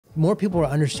more people are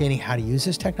understanding how to use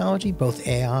this technology, both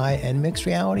AI and mixed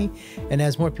reality. And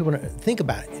as more people think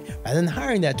about it, rather than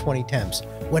hiring that 20 temps,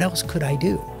 what else could I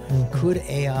do? Could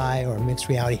AI or mixed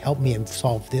reality help me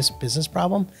solve this business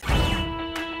problem?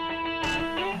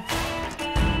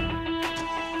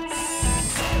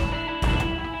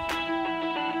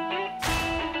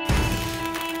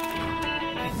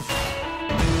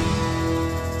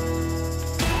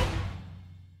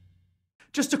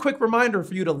 Just a quick reminder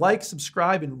for you to like,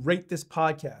 subscribe, and rate this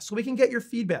podcast so we can get your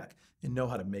feedback and know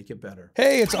how to make it better.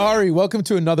 Hey, it's Ari. Welcome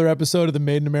to another episode of the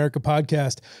Made in America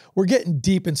podcast. We're getting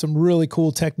deep in some really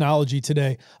cool technology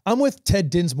today. I'm with Ted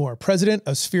Dinsmore, president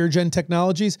of SphereGen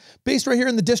Technologies, based right here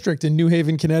in the district in New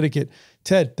Haven, Connecticut.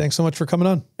 Ted, thanks so much for coming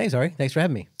on. Thanks, Ari. Thanks for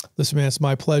having me. Listen, man, it's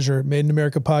my pleasure. Made in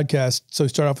America podcast. So we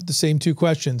start off with the same two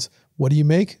questions. What do you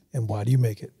make and why do you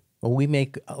make it? Well, we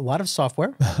make a lot of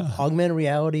software, augmented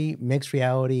reality, mixed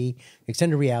reality,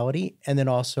 extended reality, and then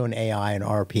also an AI and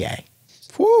RPA.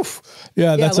 Woof.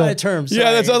 Yeah, that's a lot of terms.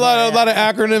 Yeah, that's a lot of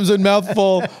acronyms and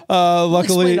mouthful.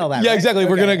 Luckily, explain all that, yeah, right? exactly.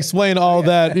 We're gonna explain all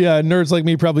that. Yeah, nerds like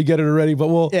me probably get it already, but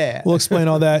we'll explain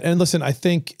all that. And listen, I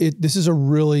think this is a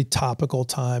really topical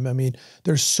time. I mean,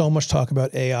 there's so much talk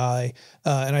about AI,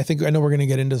 and I know we're gonna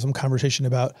get into some conversation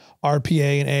about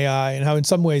RPA and AI and how in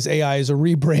some ways AI is a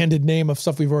rebranded name of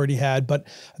stuff we've already had. But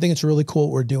I think it's really cool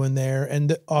what we're doing there. And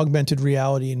the augmented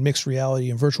reality and mixed reality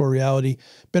and virtual reality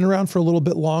been around for a little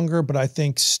bit longer, but I think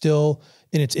still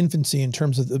in its infancy in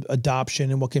terms of the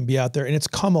adoption and what can be out there. And it's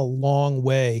come a long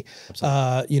way,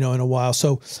 in a while.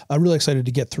 So I'm really excited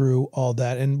to get through all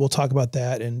that. And we'll talk about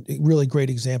that and really great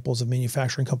examples of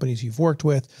manufacturing companies you've worked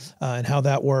with and how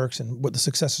that works and what the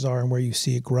successes are and where you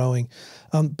see it growing.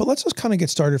 But let's just kind of get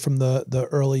started from the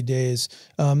early days.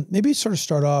 Maybe sort of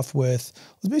start off with,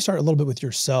 let me start a little bit with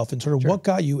yourself and sort of what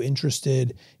got you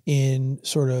interested in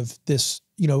sort of this,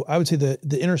 I would say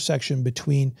the intersection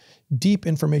between deep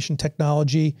information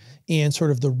technology and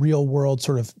sort of the real world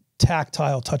sort of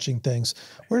tactile touching things.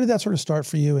 Where did that sort of start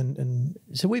for you? And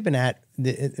so we've been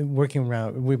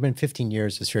we've been 15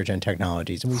 years at SphereGen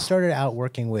Technologies, and we started out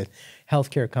working with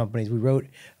healthcare companies. We wrote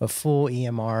a full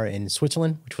EMR in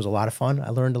Switzerland, which was a lot of fun. I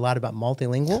learned a lot about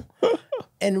multilingual.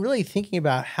 And really thinking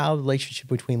about how the relationship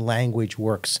between language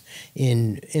works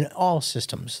in all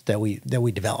systems that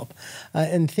we develop,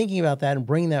 and thinking about that and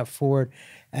bringing that forward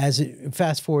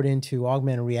fast forward into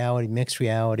augmented reality, mixed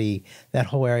reality, that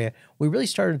whole area. We really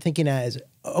started thinking as,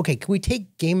 okay, can we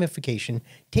take gamification,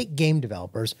 take game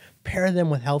developers, pair them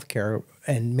with healthcare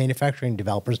and manufacturing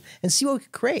developers and see what we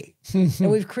could create.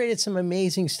 And we've created some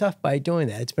amazing stuff by doing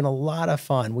that. It's been a lot of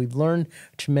fun. We've learned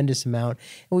a tremendous amount,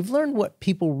 and we've learned what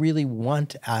people really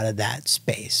want out of that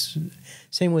space.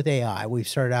 Same with AI. We've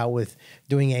started out with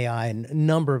doing AI in a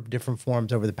number of different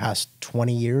forms over the past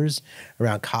 20 years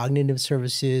around cognitive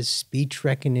services, speech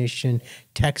recognition,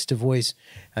 text to voice.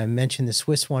 I mentioned the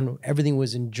Swiss one. Everything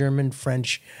was in German,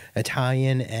 French,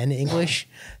 Italian, and English.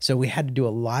 So we had to do a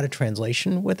lot of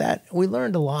translation with that. We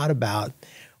learned a lot about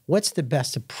what's the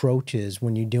best approaches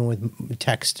when you're dealing with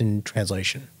text and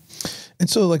translation. And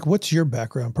so, like, what's your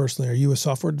background personally? Are you a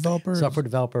software developer? Software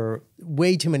developer,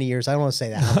 way too many years. I don't want to say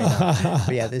that.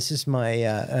 But yeah, this is my,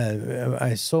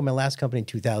 I sold my last company in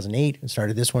 2008 and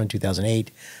started this one in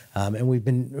 2008. And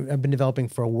I've been developing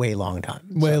for a way long time.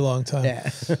 Long time. Yeah.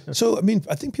 So, I mean,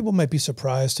 I think people might be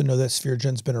surprised to know that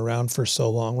SphereGen's been around for so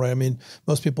long, right? I mean,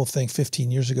 most people think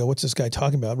 15 years ago, what's this guy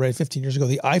talking about, right? 15 years ago,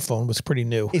 the iPhone was pretty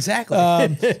new. Exactly.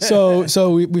 So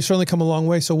we've certainly come a long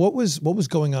way. So what was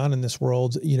going on in this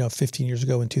world, 15 years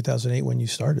ago in 2008 when you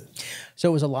started? So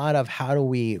it was a lot of how do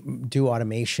we do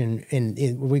automation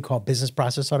in what we call business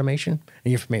process automation.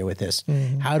 And you're familiar with this.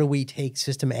 Mm-hmm. How do we take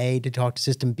system A to talk to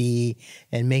system B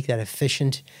and make that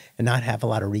efficient and not have a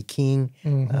lot of rekeying?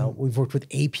 Mm-hmm. We've worked with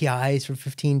APIs for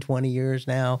 15, 20 years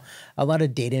now. A lot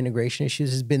of data integration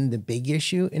issues has been the big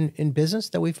issue in business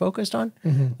that we focused on.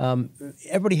 Mm-hmm.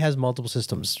 Everybody has multiple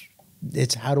systems.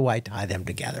 It's how do I tie them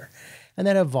together? And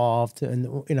that evolved,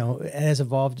 and it has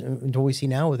evolved into what we see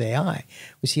now with AI.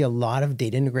 We see a lot of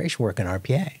data integration work in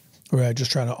RPA. Right,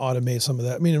 just trying to automate some of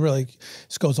that. I mean, it really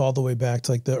this goes all the way back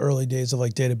to like the early days of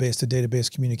like database to database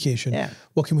communication. Yeah.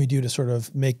 What can we do to sort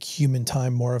of make human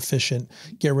time more efficient,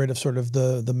 get rid of sort of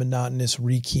the monotonous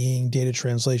rekeying, data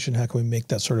translation? How can we make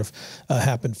that sort of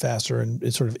happen faster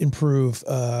and sort of improve,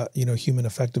 human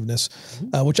effectiveness,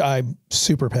 which I'm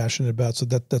super passionate about. So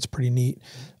that's pretty neat.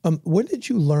 When did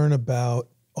you learn about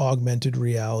augmented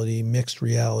reality, mixed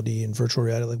reality, and virtual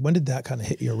reality? Like, when did that kind of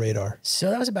hit your radar? So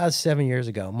that was about 7 years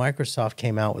ago. Microsoft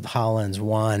came out with HoloLens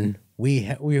 1, we've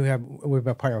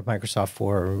been partnering with Microsoft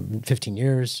for 15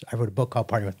 years. I wrote a book called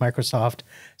Partnering with Microsoft.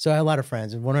 So I had a lot of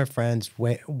friends, and one of our friends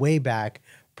way back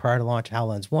prior to launch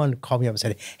HoloLens 1 called me up and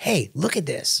said, hey, look at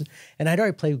this. And I'd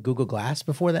already played with Google Glass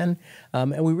before then.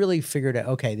 And we really figured out,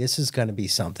 okay, this is going to be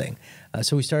something.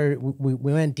 So we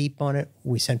went deep on it.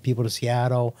 We sent people to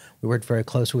Seattle. We worked very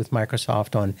closely with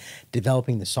Microsoft on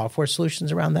developing the software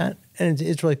solutions around that. And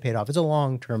it's really paid off. It's a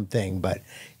long-term thing. But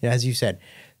as you said,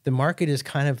 the market is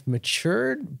kind of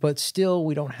matured, but still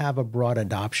we don't have a broad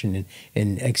adoption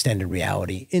in extended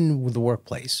reality in the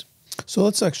workplace. So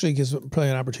let's actually give probably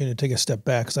an opportunity to take a step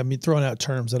back, because I'm throwing out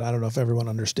terms that I don't know if everyone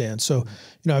understands. So,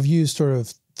 I've used sort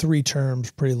of 3 terms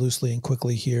pretty loosely and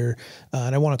quickly here,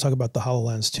 and I want to talk about the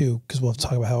HoloLens too, because we'll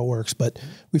talk about how it works. But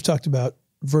we've talked about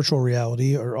virtual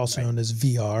reality, or also known as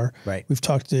VR. Right. We've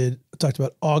talked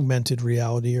about augmented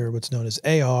reality, or what's known as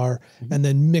AR, and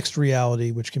then mixed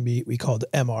reality, which can be we called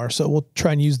MR. So we'll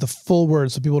try and use the full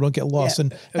word so people don't get lost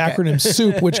in acronym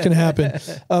soup, which can happen.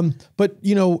 But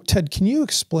Ted, can you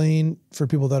explain for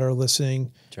people that are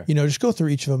listening? Sure. Just go through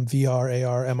each of them: VR,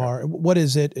 AR, MR. What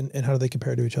is it, and how do they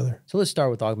compare to each other? So let's start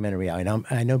with augmented reality. Now,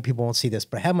 I know people won't see this,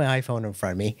 but I have my iPhone in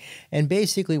front of me, and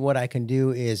basically what I can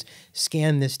do is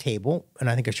scan this table, and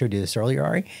I think I showed you this earlier,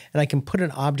 Ari, and I can put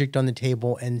an object on the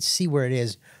table and see where it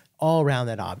is all around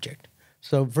that object.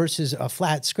 So versus a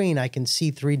flat screen, I can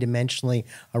see 3-dimensionally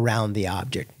around the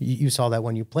object. You saw that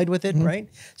when you played with it, right?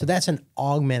 So that's an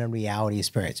augmented reality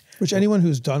experience. Which anyone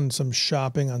who's done some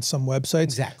shopping on some websites,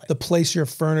 Exactly. the place your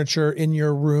furniture in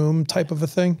your room type of a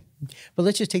thing. But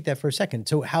let's just take that for a second.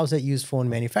 So how's that useful in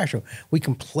manufacturing? We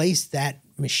can place that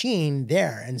machine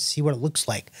there and see what it looks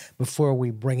like before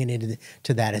we bring it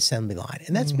into that assembly line.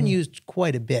 And that's been used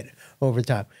quite a bit over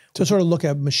time. To sort of look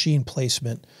at machine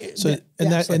placement. So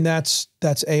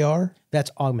that's AR?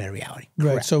 That's augmented reality.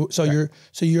 Right. Correct.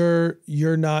 So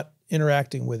you're not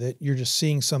interacting with it. You're just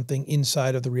seeing something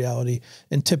inside of the reality,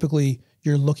 and typically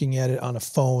you're looking at it on a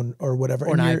phone or whatever,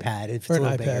 or an iPad if it's a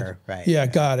little bigger. Right. Yeah,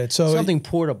 got it. So something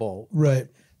portable. Right.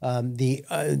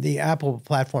 The Apple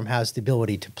platform has the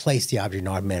ability to place the object in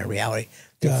augmented reality.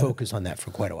 They focus on that for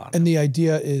quite a while. And the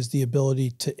idea is the ability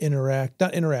to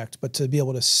not interact, but to be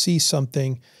able to see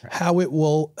something, how it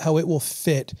will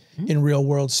fit in real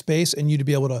world space, and you to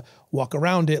be able to walk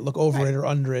around it, look over it or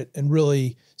under it, and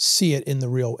really see it in the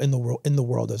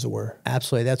world, as it were.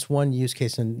 Absolutely. That's one use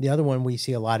case. And the other one we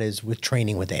see a lot is with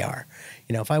training with AR.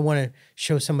 If I want to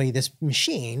show somebody this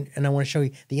machine and I want to show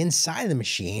you the inside of the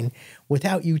machine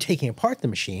without you taking apart the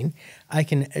machine, I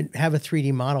can have a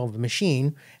 3D model of the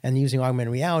machine, and using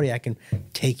augmented reality, I can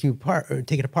take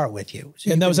it apart with you.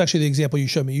 So that was actually the example you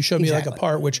showed me. You showed me like a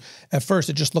part, which at first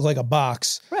it just looked like a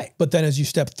box. Right. But then as you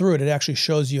step through it, it actually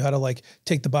shows you how to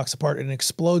take the box apart and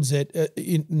explodes it.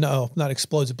 No, not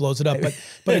explodes it, blows it up,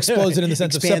 but explodes it in the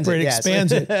sense of separate,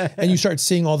 expands it, and you start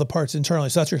seeing all the parts internally.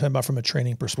 So that's what you're talking about from a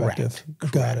training perspective.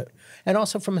 Correct. Got it. And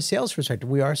also from a sales perspective,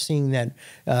 we are seeing that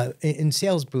in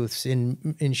sales booths,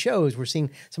 in shows, we're seeing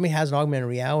somebody has an augmented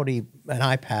reality, an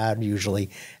iPad usually,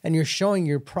 and you're showing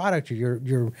your product or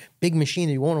your big machine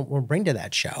that you want to bring to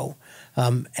that show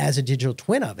as a digital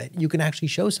twin of it. You can actually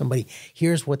show somebody,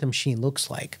 here's what the machine looks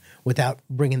like without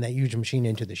bringing that huge machine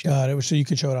into the show. Got it. So you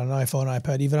could show it on an iPhone,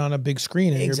 iPad, even on a big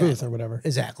screen in your booth or whatever.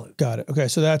 Exactly. Got it. Okay,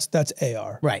 so that's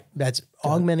AR. Right. That's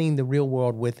augmenting the real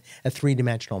world with a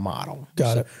 3-dimensional model.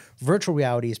 Got it. Virtual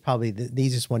reality is probably the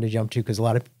easiest one to jump to, because a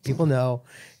lot of people know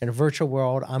in a virtual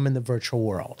world, I'm in the virtual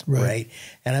world, right?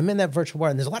 And I'm in that virtual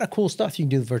world, and there's a lot of cool stuff you can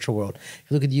do in the virtual world.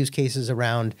 If you look at the use cases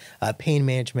around pain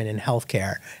management in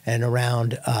healthcare, and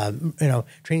around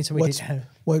training somebody.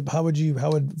 How would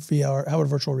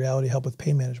virtual reality help with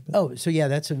pain management? Oh, so yeah,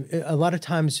 that's a lot of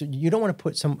times you don't want to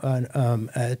put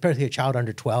especially a child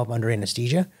under 12 under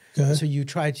anesthesia. So you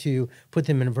try to put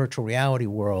them in a virtual reality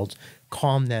world,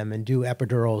 calm them, and do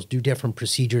epidurals, do different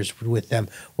procedures with them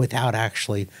without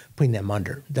actually putting them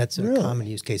under. That's a common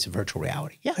use case of virtual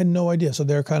reality. Yeah, I had no idea. So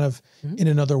they're kind of in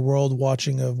another world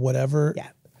watching of whatever. Yeah.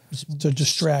 So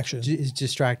distraction. It's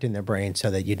distracting their brain so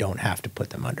that you don't have to put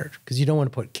them under, because you don't want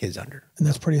to put kids under. And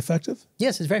that's pretty effective?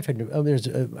 Yes, it's very effective.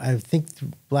 I think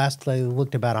last I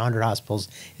looked, about 100 hospitals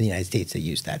in the United States that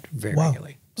use that very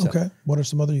regularly. So, okay. What are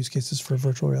some other use cases for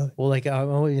virtual reality? Well,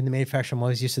 in the manufacturing, I'm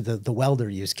always used to the welder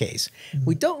use case.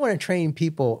 We don't want to train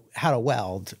people how to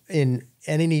weld in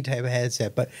any type of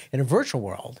headset, but in a virtual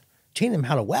world, teaching them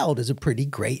how to weld is a pretty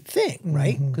great thing,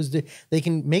 right? Because they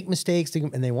can make mistakes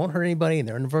and they won't hurt anybody, and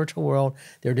they're in the virtual world.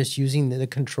 They're just using the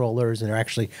controllers, and they're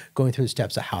actually going through the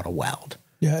steps of how to weld.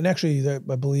 Yeah, and actually,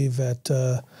 I believe at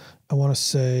I want to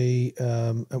say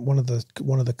at one of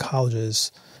the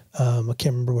colleges, I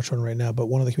can't remember which one right now, but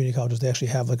one of the community colleges, they actually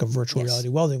have like a virtual reality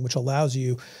welding, which allows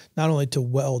you not only to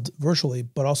weld virtually,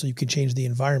 but also you can change the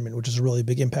environment, which is a really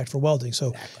big impact for welding.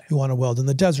 So you want to weld in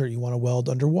the desert, you want to weld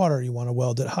underwater, you want to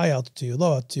weld at high altitude,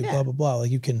 low altitude, blah, blah, blah.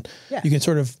 Like you can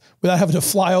sort of, without having to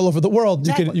fly all over the world,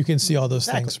 you can see all those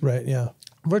things. Right. Yeah.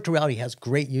 Virtual reality has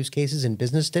great use cases in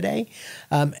business today,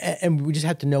 and we just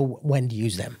have to know when to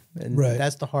use them. And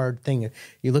that's the hard thing.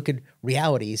 You look at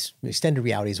realities, extended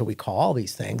reality is what we call all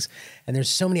these things, and there's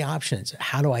so many options.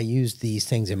 How do I use these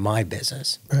things in my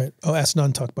business? Right. Oh, Ask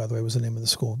Nuntuck, by the way, was the name of the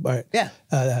school. All right. Yeah.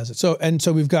 That has it.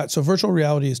 So we've got, virtual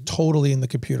reality is totally in the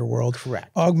computer world. Correct.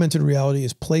 Augmented reality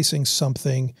is placing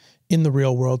something in the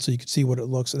real world so you can see what it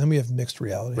looks, and then we have mixed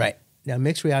reality. Right. Now,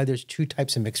 mixed reality, there's two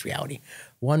types of mixed reality.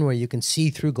 One where you can see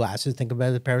through glasses, think about it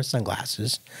as a pair of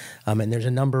sunglasses. And there's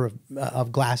a number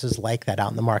of glasses like that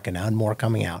out in the market now and more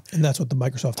coming out. And that's what the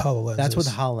Microsoft HoloLens is. That's what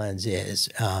the HoloLens is.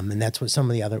 And that's what some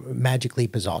of the other, Magic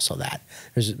Leap is also that.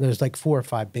 There's like 4 or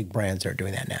 5 big brands that are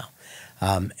doing that now.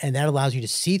 And that allows you to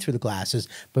see through the glasses,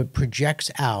 but projects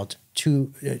out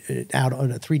on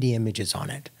 3D images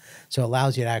on it. So it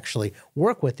allows you to actually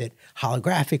work with it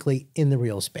holographically in the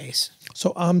real space.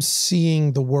 So I'm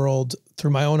seeing the world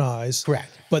through my own eyes. Correct.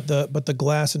 But the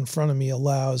glass in front of me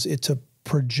allows it to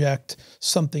project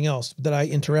something else that I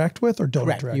interact with or don't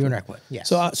interact with. You interact with, yes.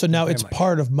 So now it's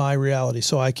part of my reality.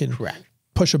 So I can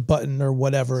push a button or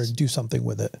whatever and do something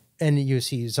with it. And you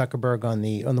see Zuckerberg on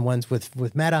the ones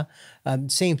with Meta,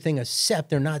 same thing, except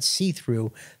they're not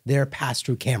see-through, they're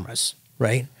pass-through cameras,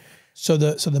 right? So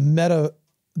the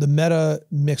Meta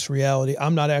mixed reality,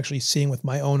 I'm not actually seeing with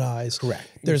my own eyes. Correct.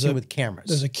 There's with cameras.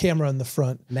 There's a camera in the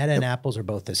front. Meta and Apple's are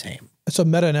both the same. So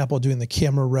Meta and Apple doing the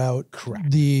camera route.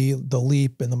 Correct. The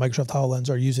Leap and the Microsoft HoloLens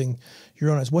are using your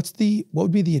own eyes. What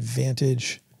would be the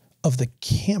advantage of the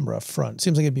camera front?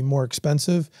 Seems like it'd be more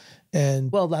expensive.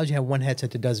 And well, it allows you to have one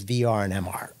headset that does VR and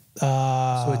MR.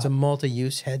 So it's a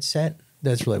multi-use headset.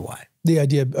 That's really why. The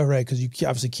idea, right? Because you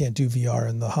obviously can't do VR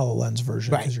in the HoloLens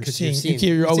version, right? Because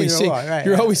you're always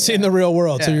seeing the real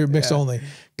world, so you're mixed only.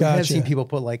 Gotcha. I've seen people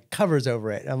put like covers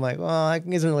over it. I'm like, well, that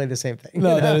isn't really the same thing.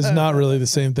 No, that is not really the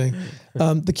same thing.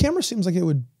 The camera seems like it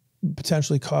would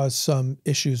potentially cause some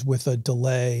issues with a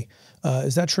delay.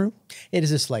 Is that true? It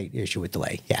is a slight issue with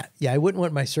delay. Yeah. I wouldn't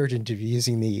want my surgeon to be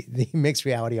using the mixed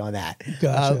reality on that.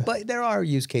 Gotcha. But there are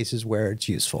use cases where it's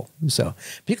useful. So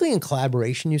particularly in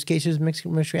collaboration use cases,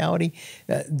 mixed reality,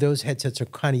 those headsets are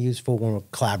kind of useful when we're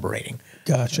collaborating.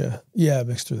 Gotcha. Yeah,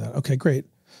 mixed through that. Okay, great.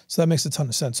 So that makes a ton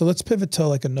of sense. So let's pivot to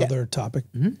like another topic.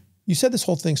 Mm-hmm. You said this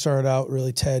whole thing started out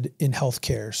really, Ted, in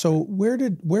healthcare. So where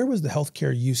was the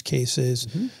healthcare use cases?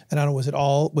 Mm-hmm. And I don't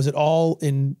know, was it all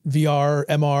in VR,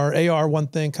 MR, AR, one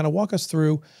thing? Kind of walk us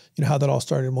through, how that all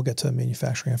started, and we'll get to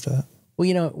manufacturing after that.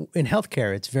 Well, in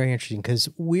healthcare, it's very interesting because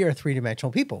we are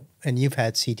 3-dimensional people, and you've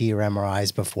had CT or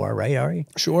MRIs before, right, Ari?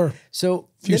 Sure. So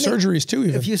a few surgeries too,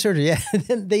 even. A few surgeries, yeah.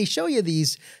 Then they show you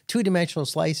these 2-dimensional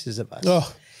slices of us.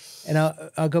 Oh. And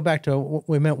I'll go back to,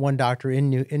 we met one doctor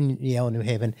in Yale, New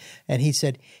Haven, and he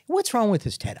said, "What's wrong with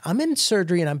this, Ted? I'm in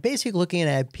surgery, and I'm basically looking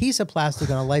at a piece of plastic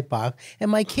on a light box,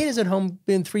 and my kid is at home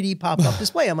in 3D pop-up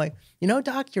display." I'm like,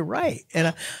 Doc, you're right. And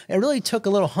it really took a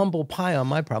little humble pie on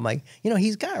my problem. Like,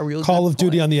 he's got a real Call of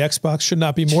Duty on the Xbox should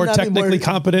not be more technically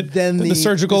competent than the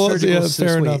surgical. Yeah,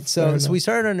 fair enough. So we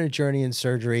started on a journey in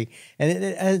surgery, and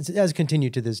it has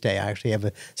continued to this day. I actually have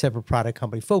a separate product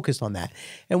company focused on that.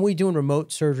 And we're doing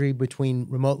remote surgery between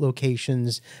remote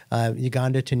locations,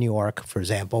 Uganda to New York, for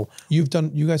example. You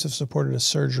guys have supported a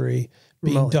surgery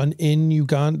being done in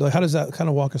Uganda. Like, how does that kind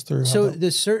of walk us through? So the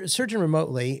surgeon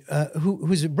remotely,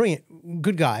 who's a brilliant,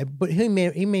 good guy, but he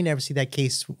may never see that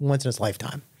case once in his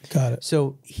lifetime. Got it.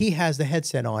 So he has the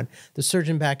headset on. The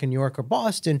surgeon back in New York or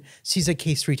Boston sees a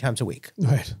case 3 times a week.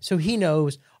 Right. So he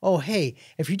knows, oh, hey,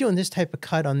 if you're doing this type of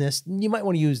cut on this, you might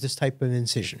want to use this type of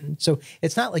incision. So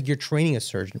it's not like you're training a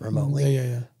surgeon remotely.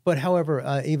 Yeah. But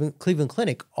however, even Cleveland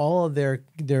Clinic, all of their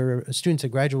students that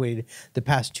graduated the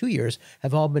past 2 years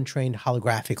have all been trained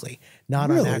holographically, not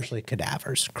on actually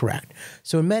cadavers. Correct.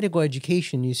 So in medical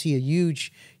education, you see a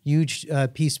huge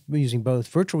piece using both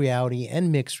virtual reality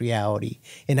and mixed reality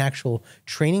in actual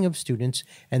training of students,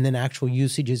 and then actual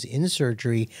usages in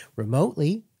surgery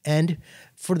remotely. And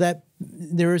for that,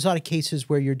 there is a lot of cases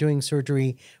where you're doing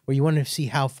surgery where you want to see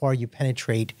how far you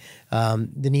penetrate the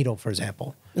needle, for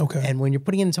example. Okay. And when you're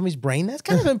putting it in somebody's brain, that's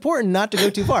kind of important not to go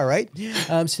too far, right?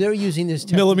 So they're using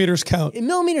this... Millimeters count.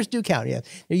 Millimeters do count, yeah.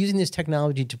 They're using this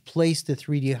technology to place the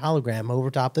 3D hologram over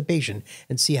top the patient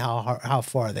and see how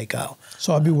far they go.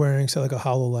 So I'll be wearing, say, like a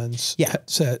HoloLens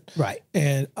headset. Right.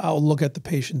 And I'll look at the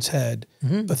patient's head.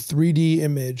 A 3D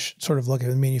image, sort of like a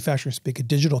manufacturing speak, a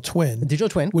digital twin. A digital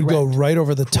twin, would go right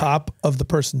over the top of the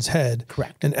person's head.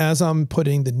 Correct. And as I'm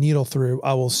putting the needle through,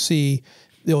 I will see...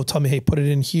 They'll tell me, hey, put it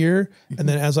in here. And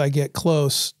then as I get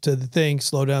close to the thing,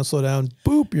 slow down,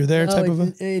 boop, you're there type of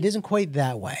a... It isn't quite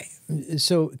that way.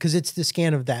 So, because it's the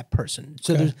scan of that person.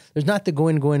 So there's not the go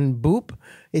in, boop.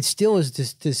 It still is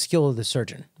the skill of the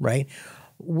surgeon, right?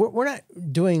 We're not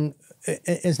doing...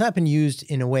 It's not been used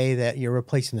in a way that you're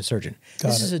replacing the surgeon.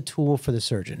 This is a tool for the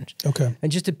surgeon. Okay.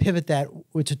 And just to pivot that,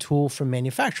 it's a tool for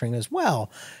manufacturing as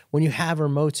well. When you have a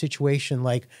remote situation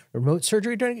like remote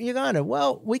surgery during Uganda,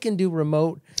 well, we can do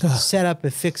remote setup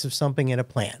and fix of something in a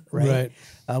plant, right?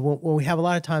 When we have a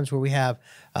lot of times where we have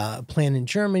a plan in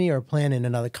Germany or a plan in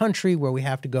another country where we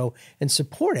have to go and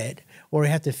support it or we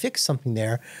have to fix something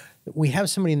there, we have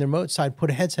somebody in the remote side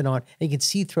put a headset on and you can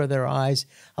see through their eyes.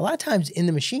 A lot of times in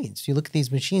the machines, you look at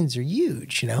these machines, they're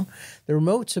huge, you know. The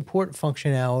remote support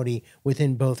functionality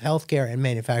within both healthcare and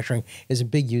manufacturing is a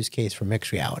big use case for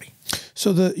mixed reality.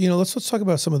 So let's talk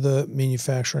about some of the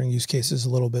manufacturing use cases a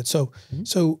little bit. So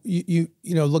you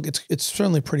look, it's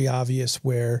certainly pretty obvious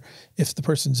where if the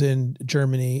person's in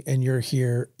Germany and you're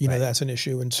here, you know, that's an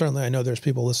issue. And certainly I know there's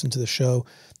people listening to the show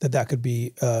that could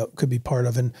be part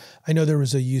of. And I know there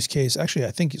was a use case, actually,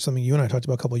 I think something you and I talked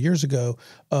about a couple of years ago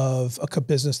of a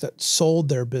business that sold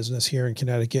their business here in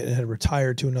Connecticut and had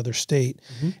retired to another state.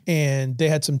 And they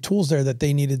had some tools there that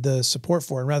they needed the support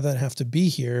for. And rather than have to be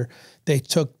here, they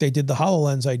did the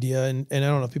HoloLens idea. And I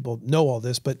don't know if people know all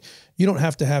this, but you don't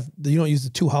use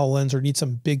the 2 HoloLens or need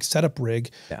some big setup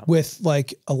rig with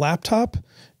like a laptop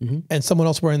and someone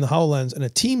else wearing the HoloLens and a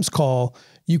Teams call.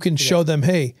 You can show them,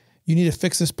 hey, you need to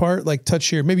fix this part, like touch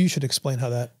here. Maybe you should explain how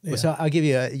that. Yeah. So I'll give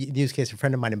you a use case. A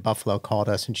friend of mine in Buffalo called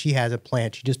us and she has a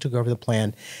plant. She just took over the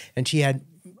plant and she had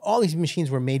all these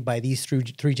machines were made by these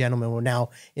three gentlemen who were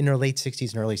now in their late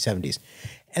 60s and early 70s.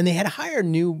 And they had hired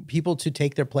new people to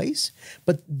take their place,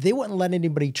 but they wouldn't let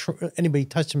anybody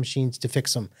touch the machines to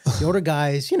fix them. The older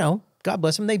guys, you know, God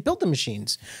bless them, they built the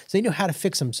machines. So they knew how to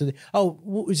fix them. So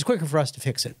it's quicker for us to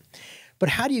fix it. But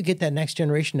how do you get that next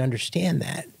generation to understand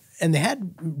that? And they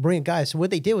had brilliant guys. So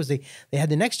what they did was they had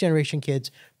the next generation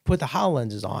kids put the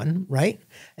HoloLenses on, right?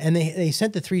 And they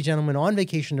sent the 3 gentlemen on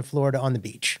vacation to Florida on the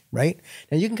beach, right?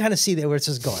 Now you can kind of see where this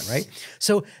is going, right?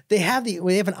 So they have an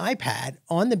iPad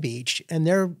on the beach, and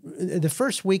the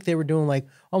first week they were doing like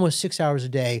almost 6 hours a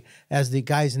day as the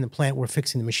guys in the plant were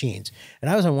fixing the machines. And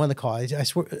I was on one of the calls. I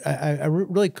swear, I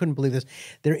really couldn't believe this.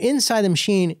 They're inside the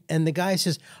machine, and the guy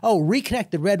says, "Oh,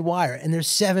 reconnect the red wire." And there's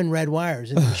 7 red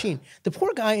wires in the machine. The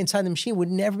poor guy inside the machine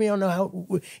would never be able to know how.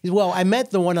 Well, I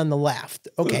meant the one on the left.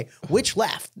 Okay, which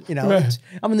left? You know,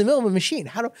 I'm in the middle of a machine.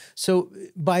 So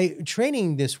by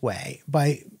training this way,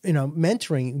 by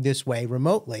mentoring this way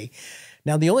remotely.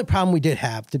 Now, the only problem we did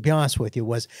have, to be honest with you,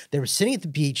 was they were sitting at the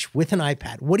beach with an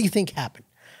iPad. What do you think happened?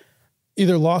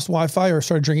 Either lost Wi-Fi or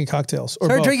started drinking cocktails.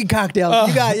 Drinking cocktails.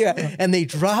 You got it. And they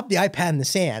dropped the iPad in the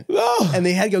sand. And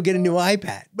they had to go get a new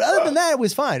iPad. But other than that, it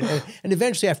was fine. And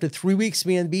eventually, after 3 weeks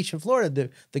being on the beach in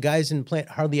Florida, the guys in the plant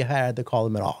hardly had to call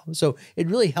them at all. So it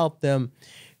really helped them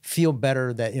feel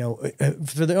better that,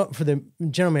 for the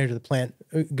general manager of the plant,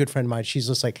 a good friend of mine, she's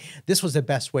just like, this was the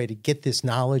best way to get this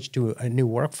knowledge to a new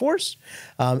workforce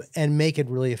and make it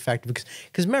really effective.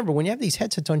 Because remember, when you have these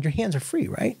headsets on, your hands are free,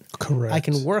 right? Correct. I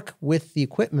can work with the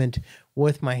equipment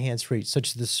with my hands free, such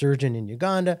as the surgeon in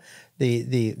Uganda,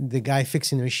 the guy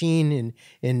fixing the machine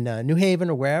in New Haven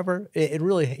or wherever. It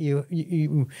really,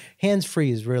 hands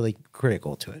free is really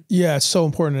critical to it. Yeah, it's so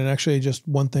important. And actually, just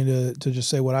one thing to just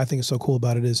say what I think is so cool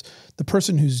about it is the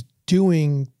person who's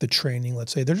doing the training,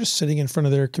 let's say, they're just sitting in front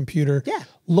of their computer,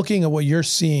 looking at what you're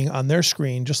seeing on their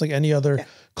screen, just like any other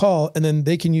call, and then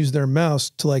they can use their mouse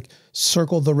to like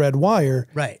circle the red wire.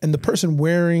 Right. And the person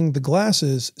wearing the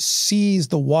glasses sees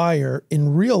the wire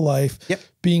in real life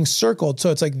being circled. So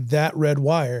it's like that red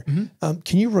wire.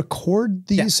 Can you record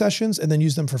these sessions and then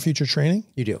use them for future training?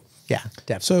 You do. Yeah,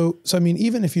 definitely. So I mean,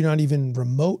 even if you're not even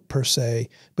remote per se,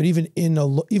 but even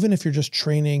if you're just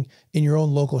training in your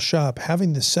own local shop,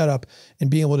 having this setup and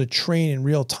being able to train in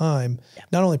real time,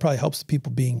 not only probably helps the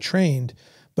people being trained,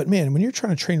 but man, when you're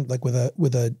trying to train like with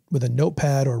a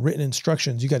notepad or written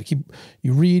instructions,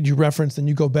 you read, you reference, then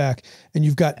you go back, and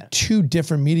you've got 2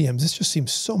 different mediums. This just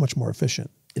seems so much more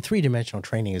efficient. three-dimensional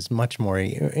training is much more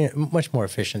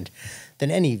efficient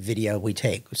than any video we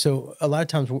take. So a lot of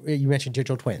times, you mentioned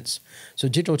digital twins. So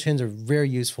digital twins are very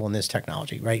useful in this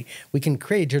technology, right? We can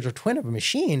create a digital twin of a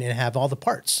machine and have all the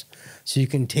parts. So you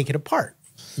can take it apart.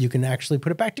 You can actually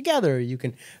put it back together. You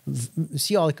can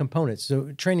see all the components.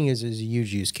 So training is a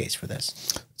huge use case for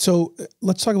this. So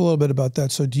let's talk a little bit about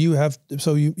that. So do you have,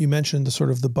 so you mentioned the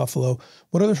sort of the Buffalo.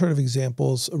 What other sort of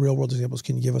examples, real world examples,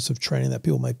 can you give us of training that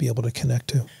people might be able to connect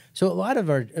to? So a lot of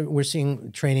we're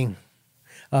seeing training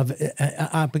of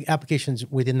applications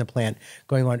within the plant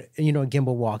going on. You know, a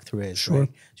gimbal walkthrough is, sure. Right?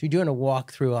 So you're doing a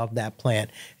walkthrough of that plant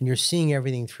and you're seeing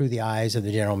everything through the eyes of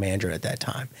the general manager at that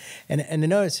time. And I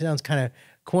know it sounds kind of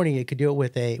corny. You could do it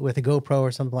with a GoPro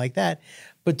or something like that,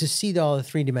 but to see all the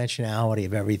three-dimensionality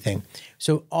of everything.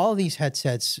 So all these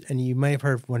headsets, and you may have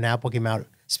heard when Apple came out,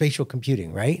 spatial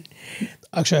computing, right?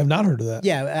 Actually, I've not heard of that.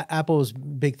 Yeah, Apple's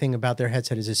big thing about their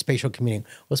headset is spatial computing.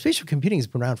 Well, spatial computing has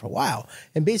been around for a while,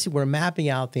 and basically we're mapping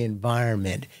out the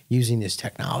environment using this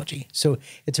technology. So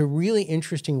it's a really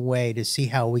interesting way to see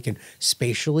how we can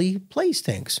spatially place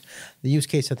things. The use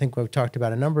case I think we've talked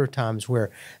about a number of times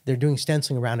where they're doing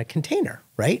stenciling around a container,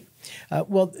 right?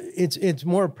 Well, it's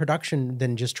more production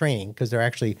than just training because they're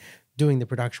actually doing the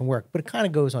production work, but it kind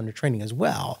of goes on to training as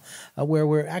well, where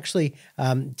we're actually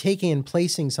taking and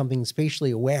placing something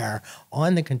spatially aware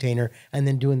on the container and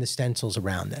then doing the stencils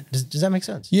around that. Does that make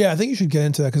sense? Yeah, I think you should get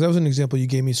into that because that was an example you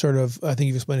gave me sort of, I think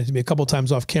you've explained it to me a couple of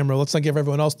times off camera. Let's not give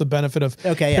everyone else the benefit of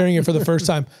hearing it for the first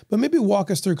time, but maybe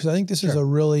walk us through because I think this is a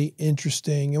really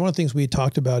interesting, and one of the things we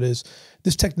talked about is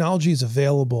this technology is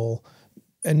available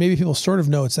and maybe people sort of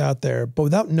know it's out there, but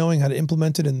without knowing how to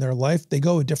implement it in their life, they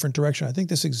go a different direction. I think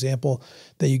this example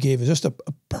that you gave is just a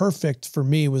perfect for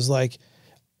me was like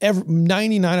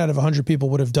 99 out of 100 people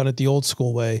would have done it the old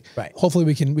school way. Right. Hopefully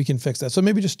we can fix that. So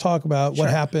maybe just talk about what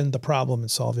happened, the problem,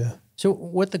 and solve it. So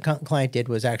what the client did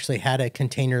was actually had a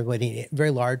container, a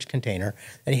very large container,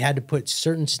 and he had to put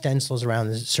certain stencils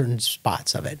around certain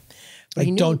spots of it.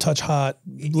 Like don't touch hot,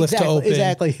 lift to open,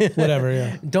 whatever.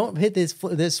 Yeah. Don't hit this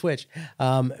switch.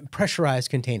 Pressurized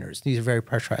containers. These are very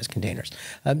pressurized containers.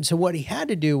 So what he had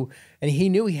to do, and he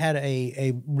knew he had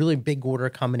a really big order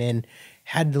coming in,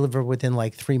 had to deliver within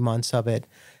like 3 months of it.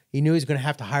 He knew he was going to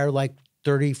have to hire like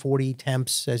 30, 40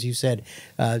 temps, as you said,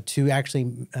 to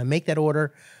actually make that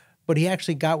order. But he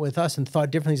actually got with us and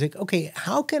thought differently. He's like, okay,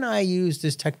 how can I use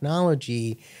this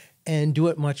technology and do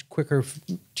it much quicker,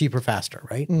 cheaper, faster,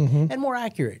 right? And more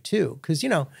accurate too. Because, you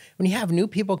know, when you have new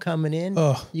people coming in,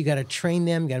 you got to train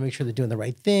them, you got to make sure they're doing the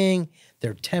right thing.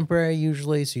 They're temporary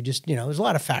usually. So you just, you know, there's a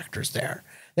lot of factors there.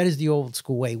 That is the old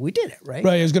school way we did it, right?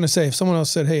 Right. I was going to say, if someone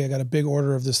else said, hey, I got a big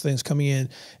order of this thing's coming in,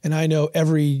 and I know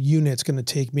every unit's going to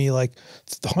take me like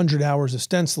 100 hours of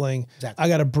stenciling, I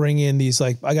got to bring in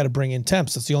I got to bring in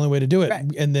temps. That's the only way to do it.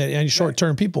 Right. And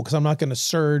short-term people, because I'm not going to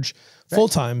surge full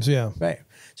times. Yeah. Right.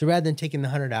 So rather than taking the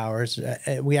 100 hours,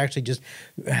 we actually just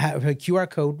have a QR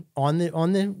code on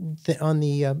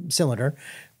the cylinder.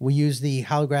 We use the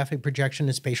holographic projection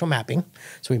and spatial mapping.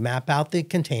 So we map out the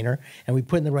container and we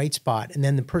put it in the right spot. And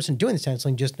then the person doing the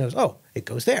stenciling just knows, oh, it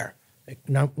goes there.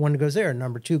 One goes there,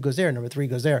 number 2 goes there, number 3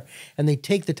 goes there. And they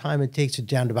take the time it takes it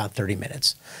down to about 30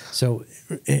 minutes. So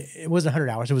it wasn't 100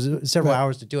 hours. It was several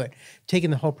hours to do it, taking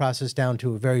the whole process down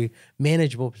to a very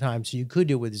manageable time so you could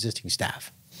do it with existing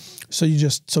staff.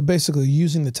 So basically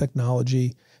using the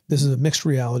technology, this is a mixed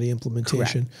reality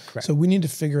implementation. Correct. So we need to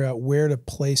figure out where to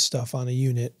place stuff on a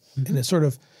unit, and it's sort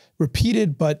of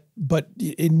repeated, but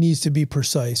it needs to be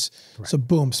precise. So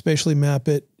boom, spatially map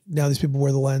it. Now these people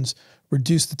wear the lens,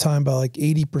 reduce the time by like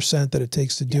 80% that it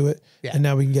takes to do it. And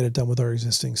now we can get it done with our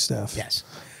existing staff. Yes.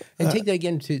 And take that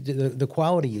again to the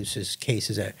quality uses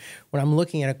cases. When I'm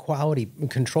looking at a quality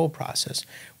control process,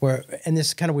 and this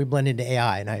is kind of we blend into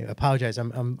AI, and I apologize,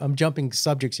 I'm jumping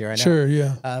subjects here. I know. Sure,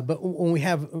 yeah. But when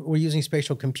we're using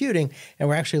spatial computing, and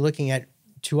we're actually looking at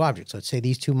 2 objects. Let's say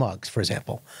these 2 mugs, for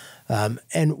example,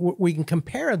 and we can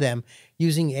compare them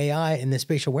using AI and the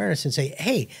spatial awareness, and say,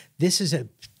 hey,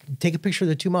 take a picture of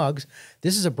the 2 mugs.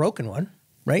 This is a broken one.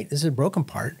 Right? This is a broken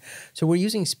part. So we're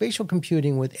using spatial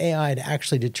computing with AI to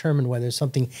actually determine whether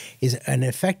something is an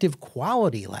effective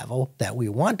quality level that we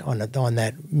want on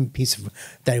that piece of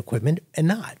that equipment and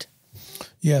not.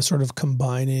 Yeah, sort of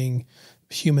combining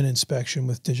human inspection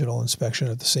with digital inspection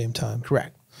at the same time.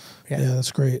 Correct. Yeah,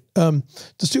 that's great.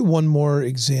 Let's do one more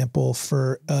example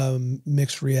for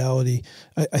mixed reality.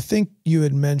 I think you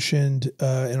had mentioned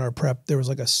in our prep, there was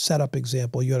like a setup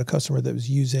example. You had a customer that was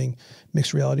using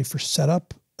mixed reality for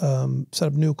setup. set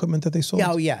up new equipment that they sold?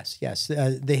 Yeah, oh, yes.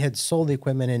 They had sold the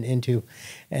equipment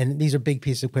and these are big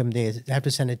pieces of equipment. They have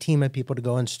to send a team of people to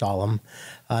go install them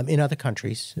in other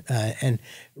countries. And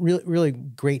really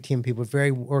great team of people,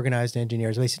 very organized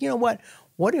engineers. They said, you know what?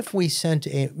 What if we sent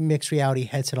a mixed reality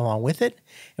headset along with it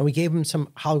and we gave them some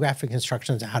holographic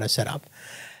instructions on how to set up?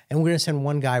 And we're going to send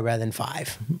one guy rather than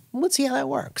 5. Let's see how that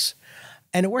works.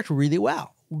 And it worked really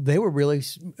well. They were really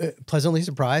pleasantly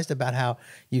surprised about how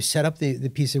you set up the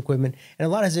piece of equipment. And a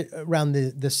lot is it around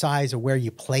the size of where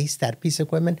you place that piece of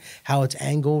equipment, how it's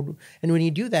angled. And when you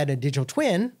do that in a digital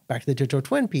twin, back to the digital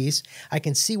twin piece, I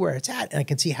can see where it's at and I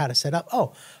can see how to set up.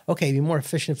 Oh, okay, it'd be more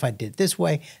efficient if I did it this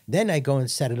way. Then I go and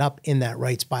set it up in that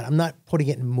right spot. I'm not putting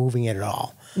it and moving it at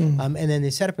all. And then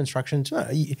the setup instructions,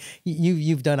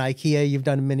 you've done IKEA, you've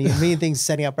done many things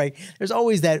setting up, right? There's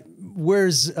always that,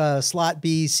 where's slot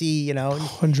B, C,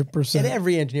 100%. And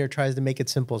every engineer tries to make it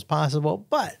simple as possible,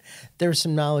 but there's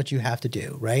some knowledge you have to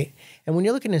do, right? And when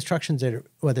you're looking at instructions that are,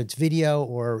 whether it's video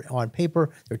or on paper,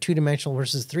 they're 2-dimensional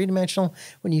versus 3-dimensional.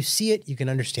 When you see it, you can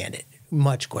understand it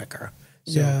much quicker.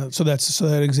 So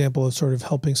that example of sort of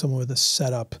helping someone with a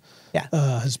setup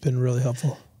has been really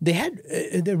helpful. They had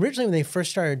originally when they first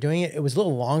started doing it, it was a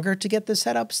little longer to get the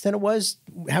setups than it was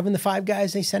having the 5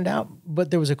 guys they send out.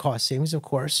 But there was a cost savings, of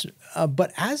course.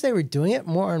 But as they were doing it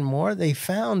more and more, they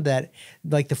found that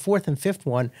like the 4th and 5th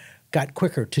one got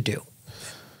quicker to do.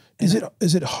 Is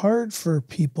it hard for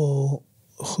people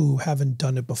who haven't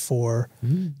done it before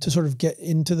to sort of get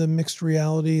into the mixed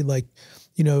reality? Like,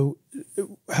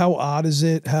 how odd is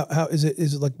it? How is it?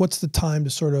 Is it like, what's the time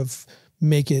to sort of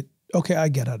make it? Okay, I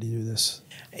get how to do this.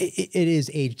 It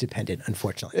is age dependent,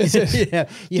 unfortunately.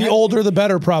 The older, the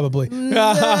better, probably.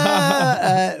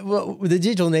 Well, the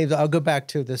digital natives, I'll go back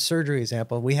to the surgery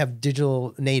example. We have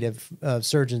digital native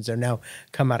surgeons that are now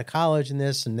come out of college in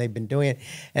this, and they've been doing it.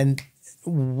 And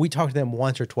we talk to them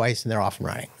once or twice, and they're off and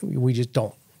running. We just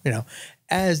don't,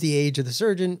 As the age of the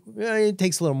surgeon, it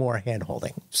takes a little more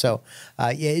hand-holding. So,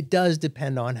 it does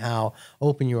depend on how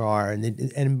open you are,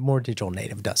 and more digital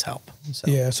native does help. So.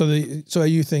 Yeah. So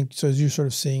as you're sort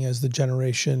of seeing as the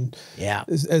generation,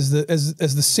 as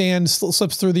the sand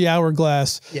slips through the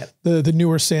hourglass, the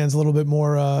newer sand's a little bit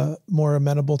more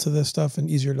amenable to this stuff and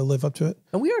easier to live up to it.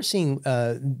 And we are seeing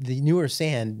the newer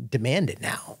sand demand it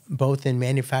now, both in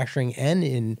manufacturing and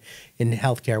in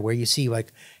healthcare, where you see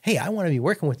like, hey, I want to be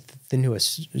working with the newest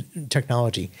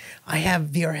technology. I have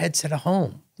VR headset at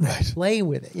home. Right. Play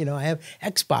with it. I have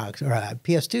Xbox or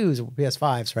PS2s or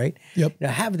PS5s, right? Yep. I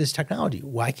have this technology.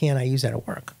 Why can't I use that at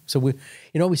work? So we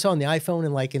saw on the iPhone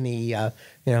and like in the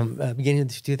beginning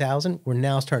of 2000, we're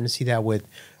now starting to see that with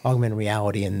augmented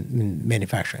reality and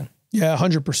manufacturing. Yeah,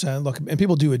 100%. Look, and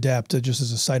people do adapt. Just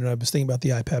as a side note, I was thinking about the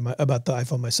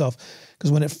iPhone myself,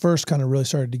 because when it first kind of really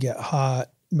started to get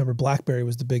hot, remember BlackBerry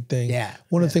was the big thing. Yeah.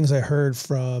 One of the things I heard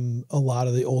from a lot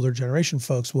of the older generation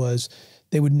folks was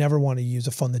they would never want to use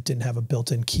a phone that didn't have a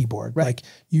built-in keyboard. Right. Like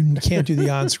you can't do the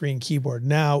on-screen keyboard.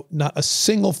 Now, not a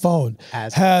single phone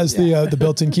has the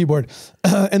built-in keyboard.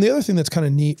 And the other thing that's kind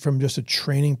of neat from just a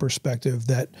training perspective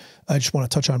that I just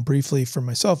want to touch on briefly for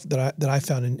myself that I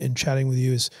found in chatting with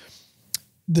you is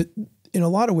that in a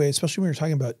lot of ways, especially when you're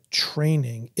talking about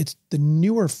training, it's the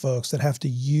newer folks that have to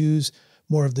use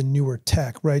more of the newer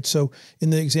tech, right? So in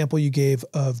the example you gave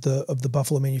of the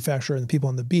Buffalo manufacturer and the people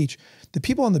on the beach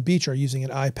are using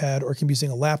an iPad or can be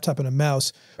using a laptop and a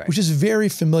mouse, which is very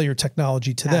familiar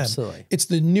technology to them. Absolutely. It's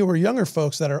the newer, younger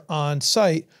folks that are on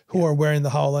site who are wearing the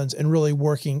HoloLens and really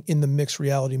working in the mixed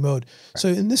reality mode. Right. So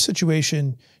in this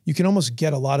situation, you can almost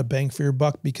get a lot of bang for your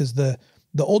buck because the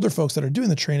older folks that are doing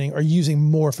the training are using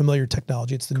more familiar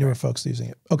technology. It's the newer folks using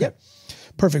it. Okay. Yep.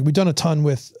 Perfect. We've done a ton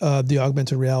with the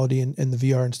augmented reality and the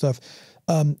VR and stuff.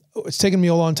 It's taken me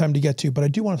a long time to get to, but I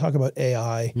do want to talk about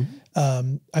AI.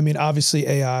 Mm-hmm. Obviously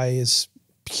AI is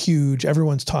huge.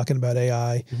 Everyone's talking about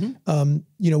AI.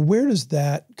 Mm-hmm. Where does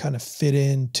that kind of fit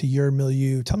into your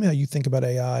milieu? Tell me how you think about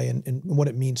AI and what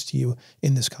it means to you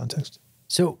in this context.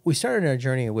 So we started our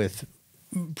journey with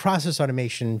process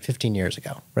automation 15 years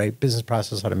ago, right? Business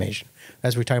process automation,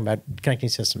 as we're talking about connecting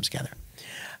systems together.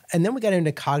 And then we got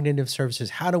into cognitive services.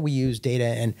 How do we use data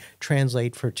and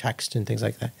translate for text and things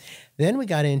like that? Then we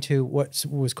got into what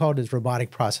was called as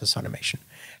robotic process automation.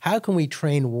 How can we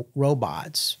train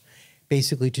robots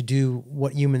basically to do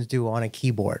what humans do on a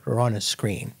keyboard or on a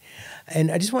screen?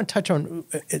 And I just want to touch on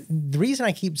the reason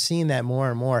I keep seeing that more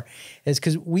and more is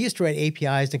because we used to write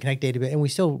APIs to connect databases, and we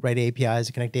still write APIs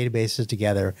to connect databases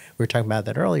together. We were talking about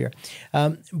that earlier.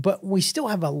 But we still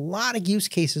have a lot of use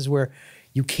cases where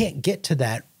you can't get to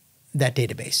that that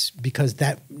database because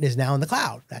that is now in the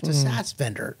cloud. That's a SaaS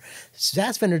vendor.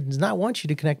 SaaS vendor does not want you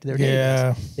to connect to their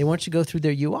database. They want you to go through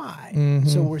their UI.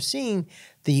 So we're seeing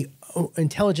the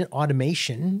intelligent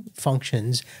automation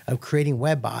functions of creating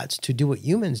web bots to do what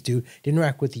humans do, to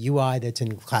interact with the UI that's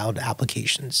in cloud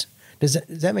applications. Does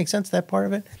that make sense, that part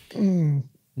of it?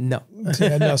 No.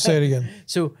 Yeah, no, say it again.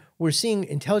 So we're seeing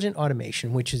intelligent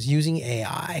automation, which is using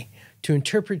AI to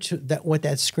interpret what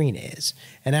that screen is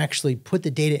and actually put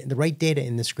the right data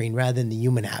in the screen rather than the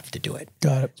human have to do it.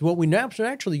 Got it. So what we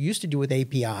naturally used to do with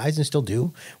APIs and still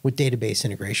do with database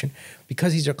integration,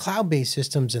 because these are cloud-based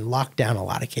systems and locked down in a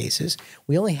lot of cases,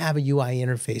 we only have a UI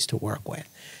interface to work with.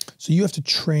 So you have to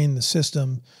train the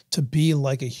system to be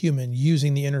like a human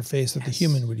using the interface that the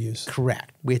human would use.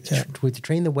 Correct. We have to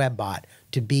train the web bot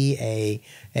to be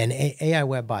an AI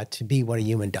web bot to be what a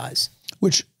human does.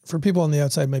 Which for people on the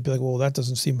outside might be like, well, that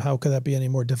doesn't seem, how could that be any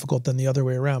more difficult than the other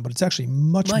way around? But it's actually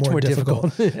much more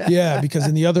difficult. Yeah, because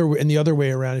in the other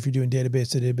way around, if you're doing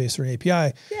database to database or an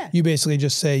API, you basically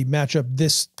just say match up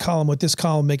this column with this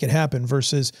column, make it happen.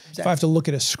 Versus if I have to look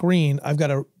at a screen, I've got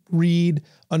to read,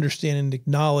 understand, and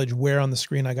acknowledge where on the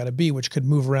screen I got to be, which could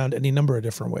move around any number of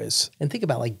different ways. And think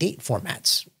about like date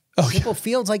formats. Simple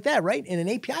fields like that, right? In an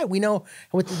API, we know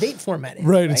what the date format is.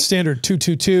 Right, it's standard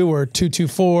 222 or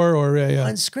 224 or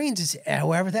on screens, it's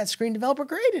however that screen developer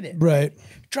created it. Right.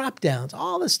 Drop downs,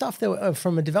 all the stuff that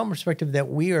from a development perspective that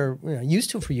we are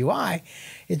used to for UI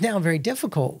is now very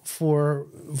difficult for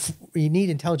you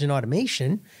need intelligent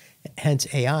automation, hence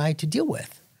AI, to deal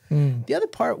with. The other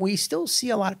part, we still see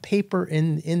a lot of paper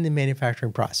in the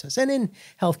manufacturing process and in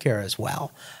healthcare as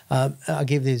well. I'll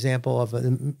give the example of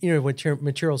when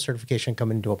material certification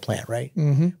come into a plant, right?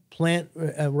 Plant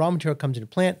raw material comes into a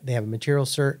plant, they have a material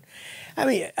cert. I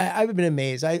mean, I've been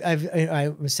amazed.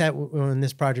 I sat on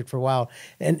this project for a while,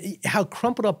 and how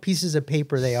crumpled up pieces of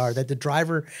paper they are that the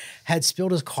driver had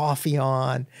spilled his coffee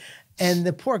on. And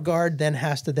the poor guard then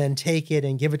has to then take it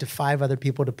and give it to 5 other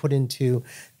people to put into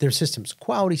their systems,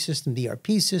 quality system, the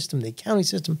ERP system, the accounting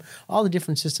system, all the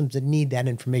different systems that need that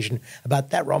information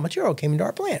about that raw material came into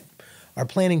our plant, our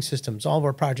planning systems, all of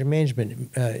our project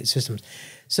management systems.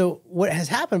 So what has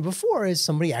happened before is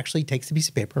somebody actually takes the piece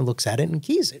of paper and looks at it and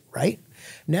keys it, right?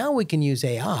 Now we can use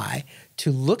AI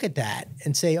to look at that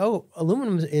and say, oh,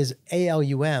 aluminum is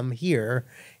ALUM here.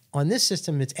 On this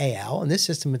system, it's AL. On this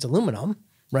system, it's aluminum.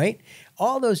 Right?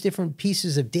 All those different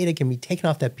pieces of data can be taken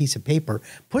off that piece of paper,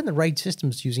 put in the right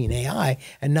systems using an AI,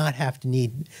 and not have to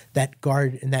need that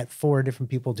guard and that 4 different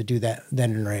people to do that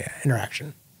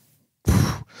interaction.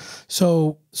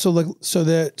 So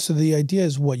the idea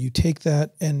is what? You take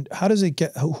that and how does it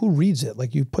get, who reads it?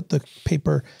 Like you put the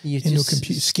paper into a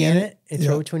computer, scan it and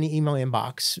throw it to an email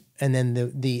inbox, and then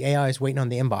the AI is waiting on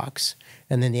the inbox,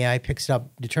 and then the AI picks it up,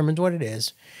 determines what it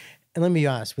is. And let me be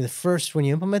honest, when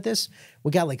you implement this,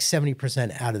 we got like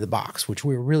 70% out of the box, which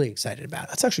we were really excited about.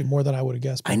 That's actually more than I would have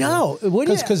guessed. I know.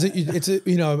 Because it's,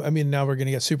 I mean, now we're going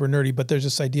to get super nerdy, but there's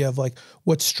this idea of like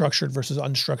what's structured versus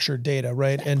unstructured data,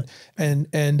 right? Exactly.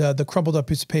 And the crumpled up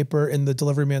piece of paper in the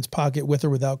delivery man's pocket with or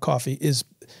without coffee is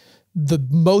the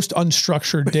most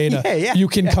unstructured data you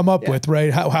can come up with,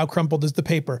 right? How crumpled is the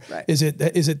paper? Right. Is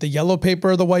it the yellow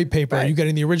paper or the white paper? Right. Are you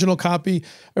getting the original copy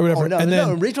or whatever? Oh,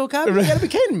 no, original copy? You gotta be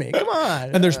kidding me. Come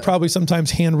on. And there's probably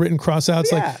sometimes handwritten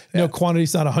crossouts,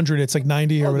 quantity's not 100, it's like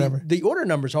 90 or whatever. The order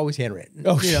number is always handwritten,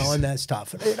 and that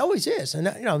stuff. It always is. And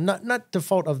not the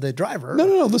fault of the driver.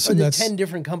 No, listen, that's 10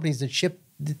 different companies that ship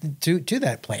to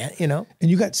that plant, And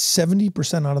you got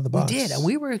 70% out of the box. We did, and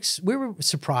we were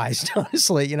surprised,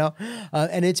 honestly,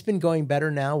 and it's been going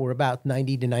better now. We're about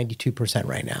 90 to 92%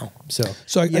 right now. So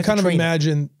I kind of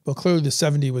imagine, well, clearly the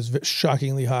 70 was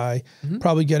shockingly high.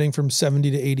 Probably getting from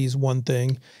 70 to 80 is one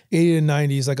thing. 80 to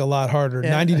 90 is like a lot harder.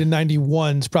 90 to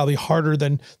 91 is probably harder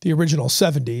than the original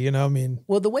 70, I mean.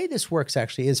 Well, the way this works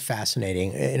actually is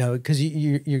fascinating, because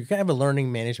you're kind of a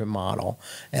learning management model,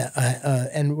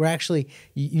 and we're actually,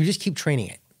 you just keep training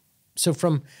it. So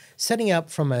from setting up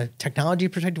from a technology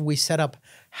perspective, we set up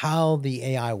how the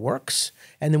AI works,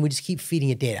 and then we just keep feeding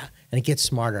it data, and it gets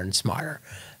smarter and smarter.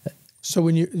 So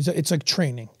it's like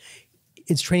training.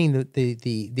 It's training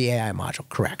the AI module,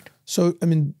 correct? So I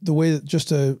mean, the way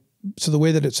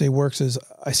that it works is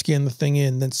I scan the thing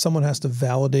in, then someone has to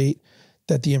validate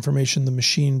that the information the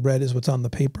machine read is what's on the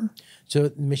paper. So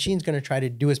the machine's going to try to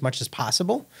do as much as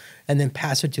possible, and then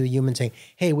pass it to the human, saying,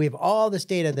 "Hey, we have all this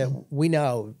data that we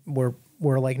know we're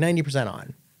like 90%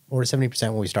 on, or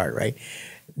 70% when we start, right?"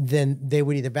 Then they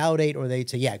would either validate or they'd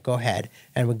say, "Yeah, go ahead,"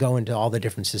 and would go into all the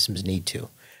different systems need to,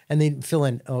 and they'd fill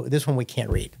in, "Oh, this one we can't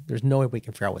read. There's no way we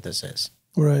can figure out what this is."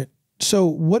 Right. So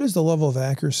what is the level of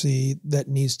accuracy that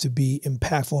needs to be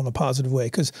impactful in a positive way?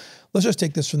 Because let's just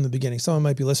take this from the beginning. Someone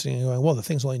might be listening and going, well, the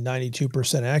thing's only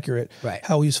 92% accurate. Right.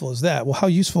 How useful is that? Well,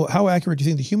 how accurate do you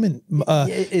think the human,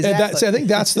 exactly. so I think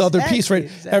that's the other piece, right?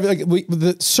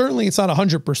 Exactly. Certainly it's not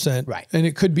 100%. Right. And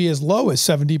it could be as low as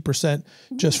 70%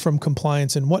 just from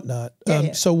compliance and whatnot.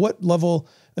 So what level,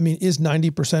 I mean, is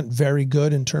 90% very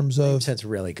good in terms of? That's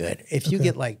really good. If you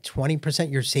get like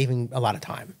 20%, you're saving a lot of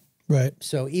time. Right.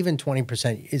 So even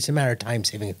 20%, it's a matter of time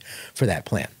saving for that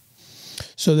plan.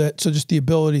 So just the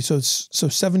ability, so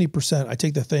 70%, I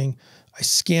take the thing, I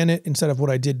scan it instead of what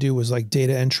I did do was like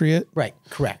data entry it. Right.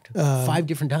 Correct. 5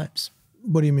 different times.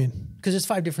 What do you mean? Because there's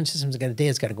 5 different systems.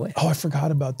 Data's got to go in. Oh, I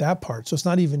forgot about that part. So it's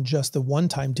not even just the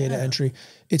one-time data entry.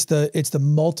 It's the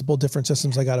multiple different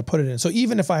systems I got to put it in. So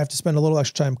even if I have to spend a little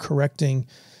extra time correcting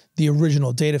the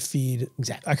original data feed,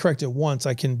 exactly, I correct it once,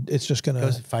 it's just going to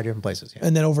goes to 5 different places. Yeah.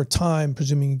 And then over time,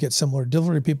 presuming you get similar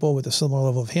delivery people with a similar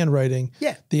level of handwriting,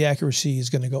 the accuracy is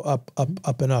going to go up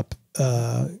and up.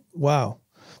 Wow.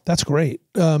 That's great.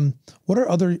 What are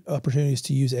other opportunities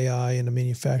to use AI in a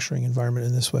manufacturing environment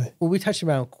in this way? Well, we touched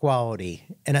about quality,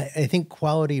 and I think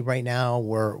quality right now,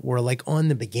 we're like on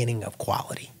the beginning of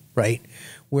quality, right?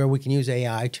 Where we can use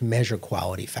AI to measure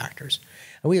quality factors.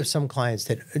 And we have some clients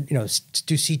that,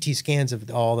 do CT scans of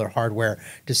all their hardware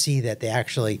to see that they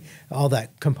actually, all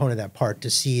that component, that part, to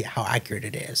see how accurate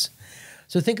it is.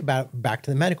 So think about back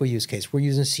to the medical use case. We're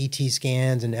using CT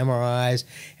scans and MRIs,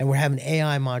 and we're having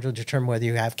AI module to determine whether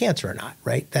you have cancer or not,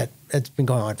 right? That's been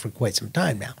going on for quite some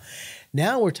time now.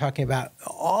 Now we're talking about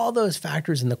all those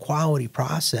factors in the quality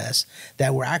process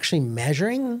that we're actually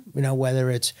measuring,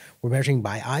 whether we're measuring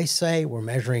by eyesight, we're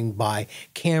measuring by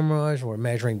cameras, we're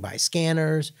measuring by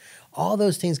scanners. All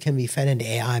those things can be fed into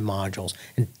AI modules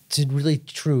and to really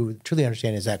truly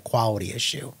understand is that quality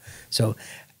issue. So,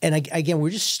 and again,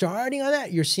 we're just starting on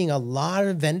that. You're seeing a lot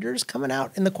of vendors coming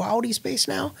out in the quality space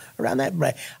now around that,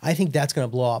 but I think that's going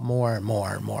to blow up more and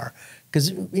more and more. Because,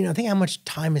 think how much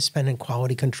time is spent in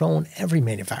quality control in every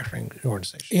manufacturing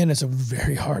organization. And it's a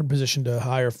very hard position to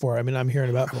hire for. I mean, I'm hearing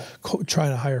about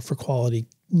trying to hire for quality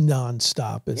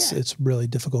nonstop. It's really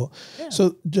difficult. Yeah.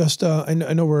 So just, I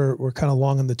know we're kind of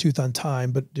long in the tooth on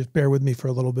time, but just bear with me for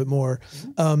a little bit more.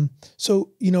 Mm-hmm.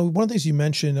 So, one of the things you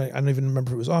mentioned, I don't even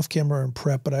remember if it was off camera or in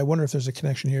prep, but I wonder if there's a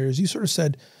connection here, is you sort of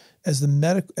said, as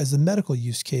the medical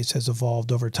use case has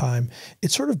evolved over time,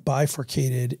 it's sort of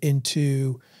bifurcated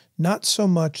into not so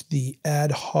much the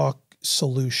ad hoc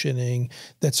solutioning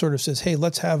that sort of says, hey,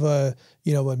 let's have a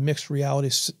mixed reality,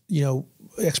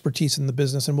 expertise in the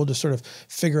business, and we'll just sort of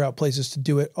figure out places to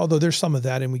do it. Although there's some of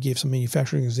that, and we gave some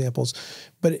manufacturing examples.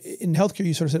 But in healthcare,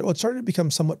 you sort of said, it started to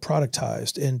become somewhat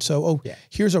productized. And so,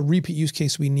 here's a repeat use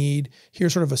case we need.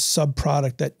 Here's sort of a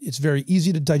sub-product that it's very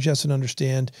easy to digest and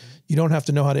understand. You don't have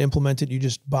to know how to implement it. You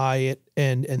just buy it,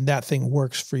 and that thing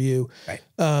works for you. Right.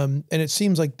 And it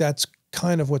seems like that's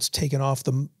kind of what's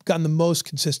gotten the most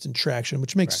consistent traction,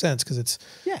 which makes sense because it's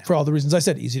for all the reasons I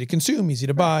said, easy to consume, easy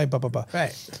to buy, blah, blah, blah.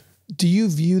 Right. Do you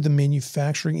view the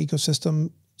manufacturing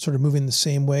ecosystem sort of moving the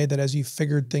same way, that as you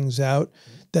figured things out,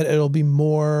 that it'll be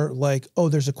more like, oh,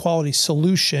 there's a quality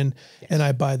solution and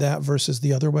I buy that, versus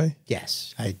the other way?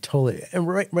 Yes, I totally. And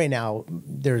right now,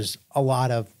 there's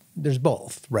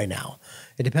both right now.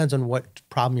 It depends on what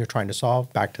problem you're trying to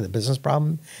solve, back to the business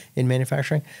problem in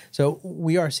manufacturing. So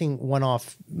we are seeing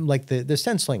one-off, like the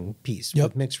stenciling piece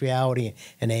with mixed reality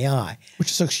and AI.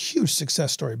 Which is a huge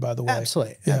success story, by the way.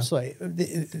 Absolutely, absolutely.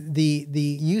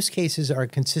 The use cases are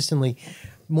consistently,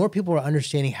 more people are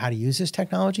understanding how to use this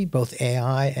technology, both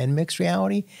AI and mixed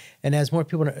reality. And as more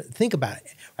people think about it,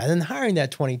 rather than hiring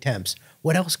that 20 temps,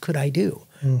 what else could I do?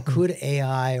 Mm-hmm. Could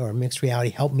AI or mixed reality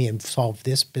help me solve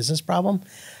this business problem?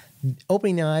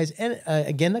 Opening the eyes, and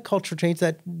again, the culture change,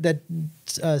 that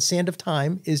sand of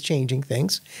time is changing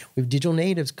things. We have digital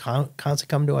natives constantly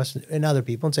come to us and other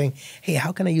people and saying, hey,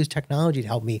 how can I use technology to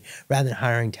help me rather than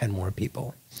hiring 10 more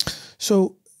people?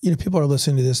 So, people are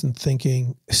listening to this and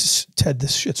thinking, Ted,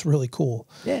 this shit's really cool.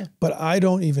 Yeah. But I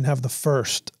don't even have the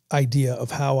first idea of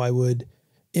how I would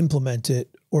implement it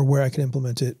or where I can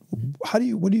implement it.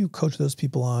 What do you coach those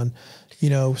people on,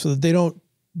 so that they don't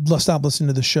stop listening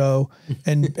to the show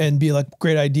and be like,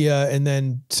 great idea. And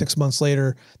then 6 months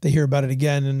later, they hear about it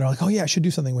again and they're like, oh yeah, I should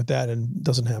do something with that. And it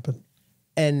doesn't happen.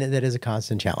 And that is a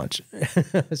constant challenge.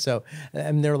 So,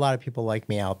 there are a lot of people like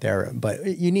me out there, but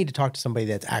you need to talk to somebody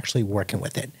that's actually working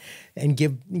with it and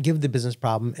give the business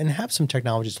problem and have some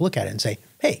technologists look at it and say,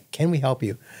 hey, can we help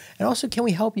you? And also, can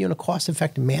we help you in a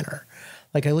cost-effective manner?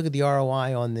 Like I look at the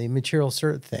ROI on the material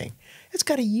cert thing. it's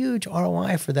got a huge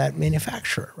ROI for that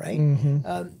manufacturer, right?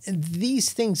 And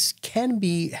these things can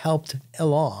be helped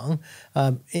along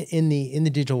in the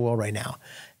digital world right now.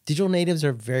 Digital natives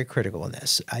are very critical in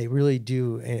this. I really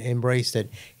do embrace that,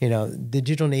 the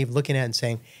digital native looking at it and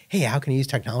saying, hey, how can I use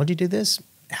technology to do this?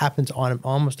 Happens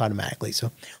almost automatically.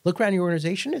 So look around your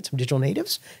organization at some digital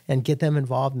natives and get them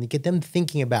involved and get them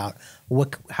thinking about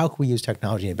how can we use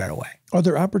technology in a better way. Are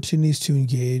there opportunities to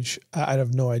engage? I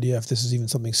have no idea if this is even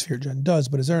something SphereGen does,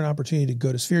 but is there an opportunity to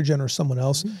go to SphereGen or someone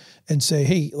else and say,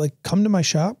 hey, like come to my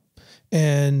shop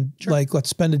and like, let's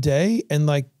spend a day, and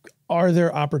like, are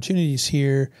there opportunities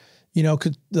here?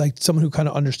 Could like someone who kind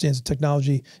of understands the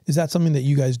technology, is that something that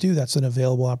you guys do? That's an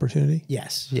available opportunity?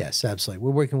 Yes, absolutely.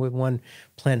 We're working with one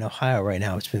plant in Ohio right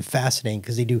now. It's been fascinating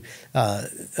because they do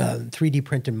 3D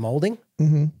printed molding,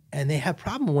 and they have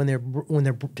problem when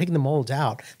they're taking the molds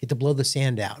out. They have to blow the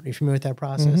sand out. Are you familiar with that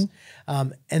process?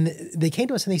 And they came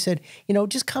to us and they said,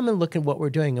 just come and look at what we're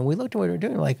doing. And we looked at what we're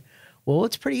doing, like, well,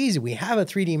 it's pretty easy. We have a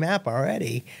 3D map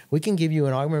already. We can give you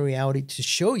an augmented reality to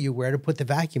show you where to put the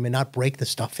vacuum and not break the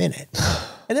stuff in it.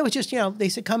 And it was just, they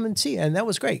said, come and see. And that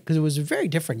was great because it was a very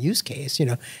different use case.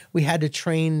 We had to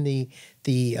train the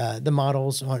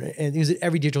models on it. And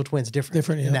every digital twin's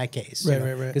different in that case.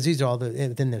 Right. Because these are all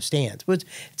within their stands. But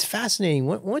it's fascinating.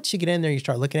 Once you get in there, you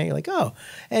start looking at it, you're like, oh,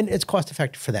 and it's cost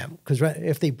effective for them. Because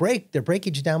if they break, their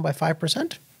breakage is down by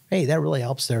 5%. Hey, that really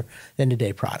helps their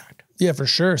end-of-day product. Yeah, for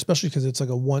sure. Especially because it's like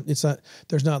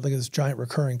there's not like this giant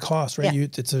recurring cost, right? Yeah.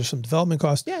 There's some development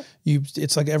cost. Yeah.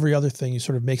 It's like every other thing. You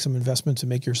sort of make some investment to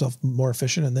make yourself more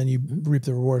efficient, and then you reap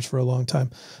the rewards for a long time.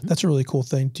 That's a really cool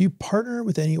thing. Do you partner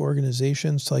with any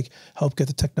organizations to like help get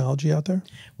the technology out there?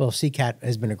 Well, CCAT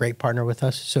has been a great partner with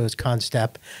us. So is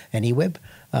Constep and eWeb.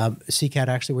 CCAT,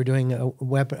 actually, we're doing a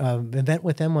web event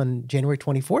with them on January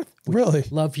 24th. Really?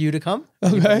 Love for you to come.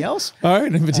 Okay. Anybody else? All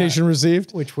right. Invitation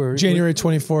received. Which we're January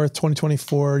 24th,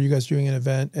 2024. You guys doing an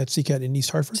event at CCAT in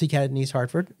East Hartford? CCAT in East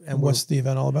Hartford. And what's the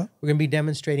event all about? We're going to be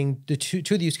demonstrating the two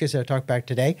of the use cases I talked about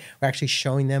today. We're actually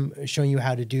showing you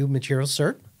how to do material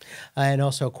cert and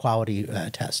also a quality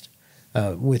test.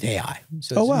 With AI.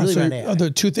 So oh, wow. Really So AI.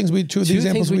 the two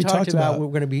examples we talked about.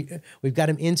 We've got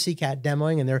them in CCAT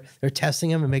demoing, and they're testing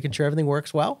them and making sure everything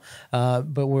works well.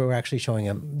 But we're actually showing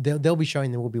them. They'll be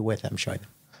showing them. We'll be with them showing them.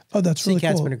 Oh, that's really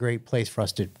cool. CCAT's been a great place for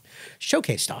us to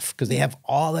showcase stuff because they have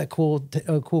all that cool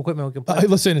equipment we can play.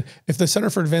 Listen, if the Center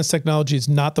for Advanced Technology is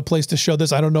not the place to show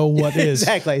this, I don't know what is.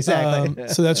 Exactly.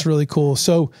 So that's really cool.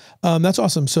 So that's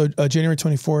awesome. So January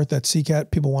 24th at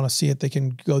CCAT, people want to see it. They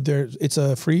can go there. It's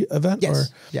a free event?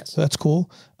 Yes. So that's cool.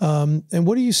 And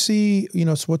what do you see,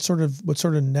 so what's sort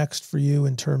of next for you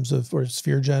in terms of, or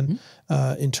SphereGen,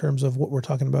 in terms of what we're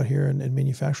talking about here in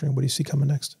manufacturing? What do you see coming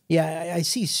next? Yeah, I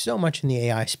see so much in the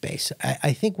AI space.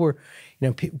 I think we're,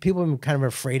 people are kind of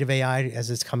afraid of AI as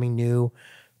it's coming new.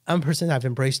 I'm a person, I've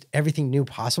embraced everything new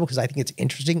possible because I think it's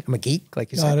interesting. I'm a geek,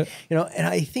 like you said. And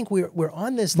I think we're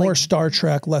on this more Star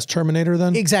Trek, less Terminator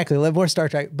then? Exactly, more Star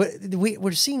Trek. But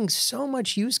we're seeing so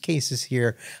much use cases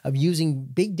here of using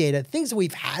big data, things that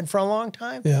we've had for a long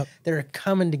time that are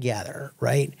coming together,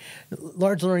 right?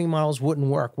 Large learning models wouldn't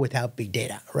work without big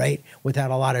data, right?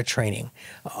 Without a lot of training.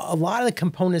 A lot of the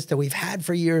components that we've had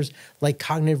for years, like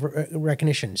cognitive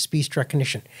recognition, speech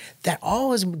recognition, that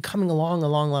all has been coming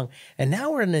along. And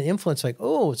now we're in an influence like,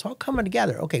 oh, it's all coming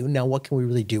together. Okay, now what can we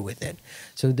really do with it?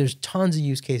 So there's tons of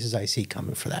use cases I see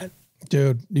coming for that.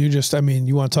 Dude,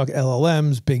 you want to talk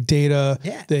LLMs, big data,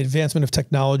 the advancement of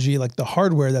technology, like the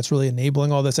hardware that's really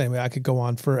enabling all this. Anyway, I could go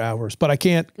on for hours, but I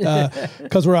can't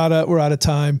because we're out of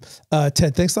time.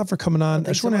 Ted, thanks a lot for coming on. I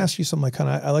just want to ask you some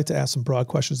I like to ask some broad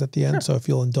questions at the end. So if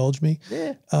you'll indulge me,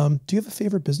 do you have a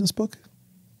favorite business book?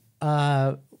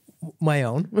 My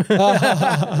own.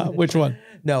 Which one?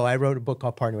 No, I wrote a book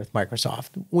called Partnering with Microsoft,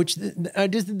 which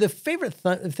just the favorite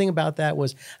thing about that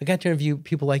was I got to interview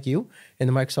people like you in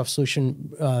the Microsoft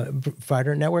Solution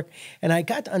Provider Network, and I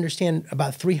got to understand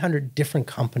about 300 different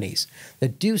companies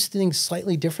that do things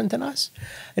slightly different than us.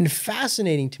 And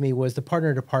fascinating to me was the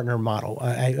partner-to-partner model.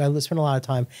 I spent a lot of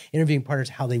time interviewing partners,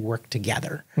 how they work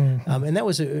together. And that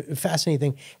was a fascinating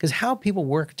thing because how people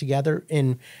work together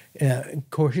in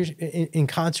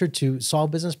concert to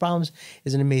solve business problems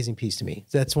is an amazing piece to me.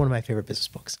 That's one of my favorite business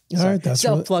books. All right, that's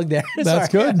self-plug there. That's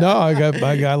good. No,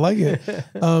 I like it.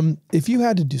 If you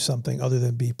had to do something other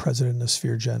than be president of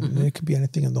SphereGen, and it could be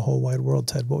anything in the whole wide world,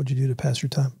 Ted, what would you do to pass your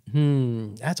time?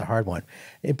 That's a hard one.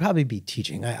 It'd probably be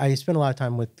teaching. I spent a lot of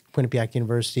time with Quinnipiac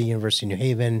University of New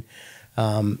Haven,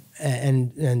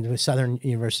 and with Southern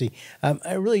University.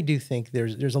 I really do think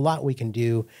there's a lot we can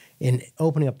do in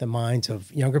opening up the minds of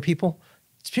younger people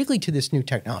particularly to this new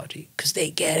technology, because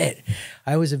they get it.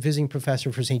 I was a visiting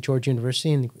professor for St. George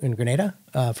University in Grenada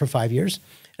for 5 years.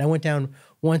 And I went down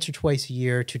once or twice a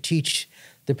year to teach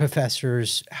the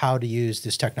professors how to use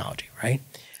this technology, right?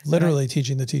 Literally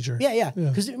teaching the teacher. Yeah.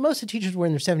 Because most of the teachers were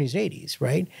in their 70s, 80s,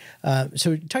 right?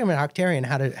 So talking about Octarian,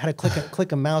 how to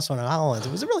click a mouse on a HoloLens,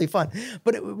 it was really fun.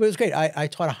 But it was great. I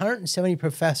taught 170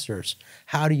 professors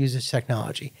how to use this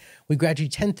technology. We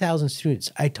graduated 10,000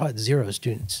 students. I taught 0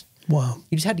 students. Wow.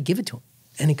 You just had to give it to them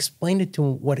and explain it to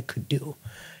them what it could do.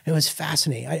 It was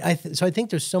fascinating. So I think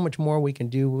there's so much more we can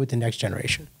do with the next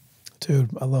generation.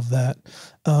 Dude, I love that.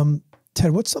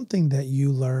 Ted, what's something that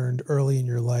you learned early in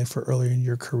your life or earlier in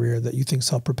your career that you think's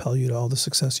helped propel you to all the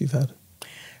success you've had?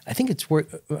 I think it's where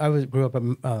grew up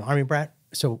an Army brat,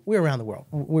 so we were around the world.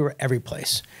 We were every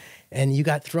place. And you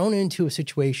got thrown into a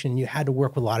situation, you had to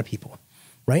work with a lot of people,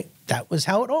 right? That was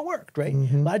how it all worked, right?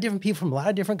 A lot of different people from a lot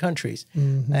of different countries.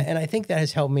 And I think that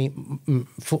has helped me.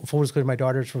 Full disclosure, my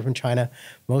daughter's from China.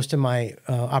 Most of my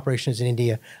operations in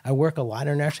India. I work a lot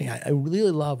internationally. I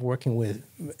really love working with,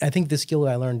 I think the skill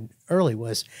that I learned early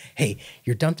was, hey,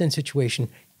 you're dumped in a situation,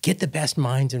 get the best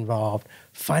minds involved,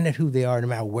 find out who they are, no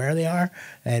matter where they are,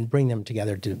 and bring them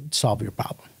together to solve your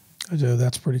problem.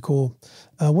 That's pretty cool.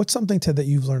 What's something, Ted, that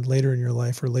you've learned later in your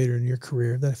life or later in your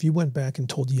career that if you went back and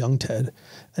told young Ted,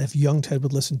 and if young Ted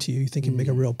would listen to you, you think it'd make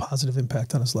a real positive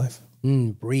impact on his life?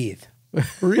 Breathe.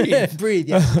 Breathe. Breathe,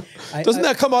 yeah. Doesn't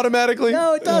that come automatically?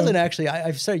 No, it doesn't actually.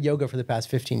 I've started yoga for the past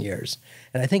 15 years.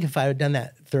 And I think if I had done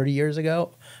that 30 years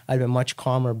ago, I'd be a much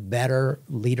calmer, better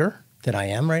leader than I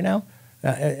am right now.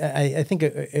 I think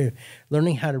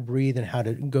learning how to breathe and how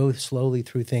to go slowly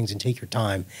through things and take your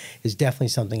time is definitely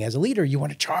something. As a leader, you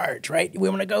want to charge, right? We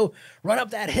want to go run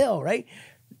up that hill, right?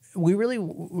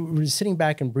 We're sitting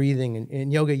back and breathing.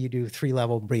 In yoga, you do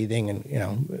 3-level breathing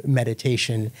and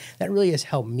meditation. That really has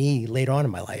helped me later on in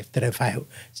my life. That if I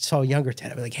saw younger Ted,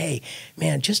 I'd be like, hey,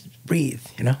 man, just breathe,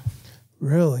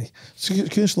 Really? So can you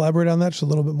just elaborate on that just a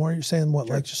little bit more? You're saying what,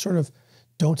 like just sort of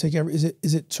don't take is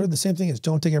it sort of the same thing as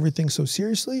don't take everything so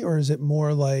seriously, or is it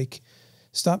more like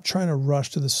stop trying to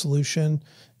rush to the solution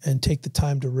and take the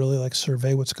time to really like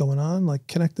survey what's going on? Like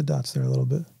connect the dots there a little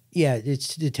bit. Yeah,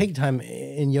 it's to take time.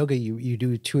 In yoga, you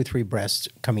do 2 or 3 breaths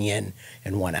coming in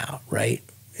and 1 out, right?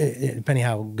 Depending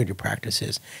how good your practice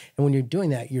is. And when you're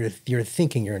doing that, you're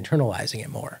thinking, you're internalizing it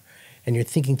more, and you're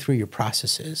thinking through your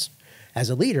processes. As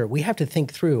a leader, we have to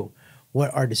think through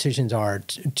what our decisions are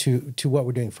to what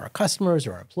we're doing for our customers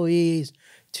or our employees,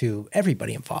 to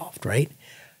everybody involved, right?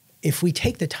 If we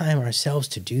take the time ourselves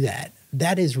to do that,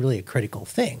 that is really a critical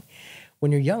thing.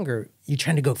 When you're younger, you're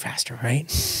trying to go faster,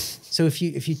 right? So if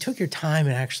you took your time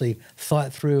and actually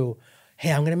thought through,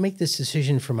 hey, I'm going to make this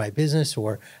decision for my business,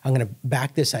 or I'm going to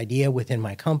back this idea within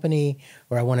my company,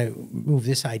 or I want to move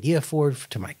this idea forward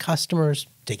to my customers.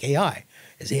 Take AI.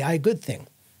 Is AI a good thing?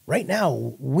 Right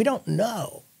now, we don't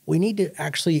know. We need to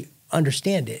actually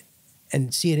understand it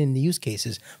and see it in the use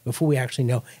cases before we actually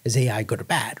know, is AI good or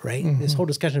bad, right? This whole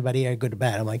discussion about AI good or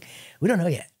bad, I'm like, we don't know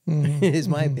yet, is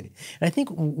my opinion. And I think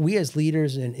we as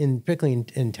leaders, and particularly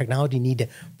in technology, need to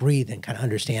breathe and kind of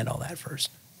understand all that first.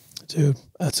 Dude,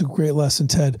 that's a great lesson,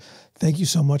 Ted. Thank you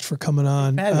so much for coming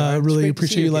on. I really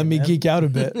appreciate you letting me geek out a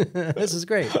bit. This is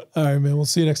great. All right, man. We'll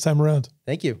see you next time around.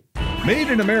 Thank you. Made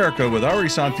in America with Ari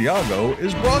Santiago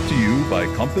is brought to you by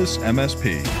Compass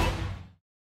MSP.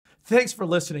 Thanks for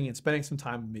listening and spending some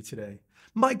time with me today.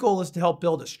 My goal is to help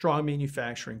build a strong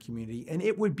manufacturing community, and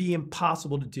it would be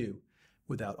impossible to do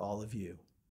without all of you.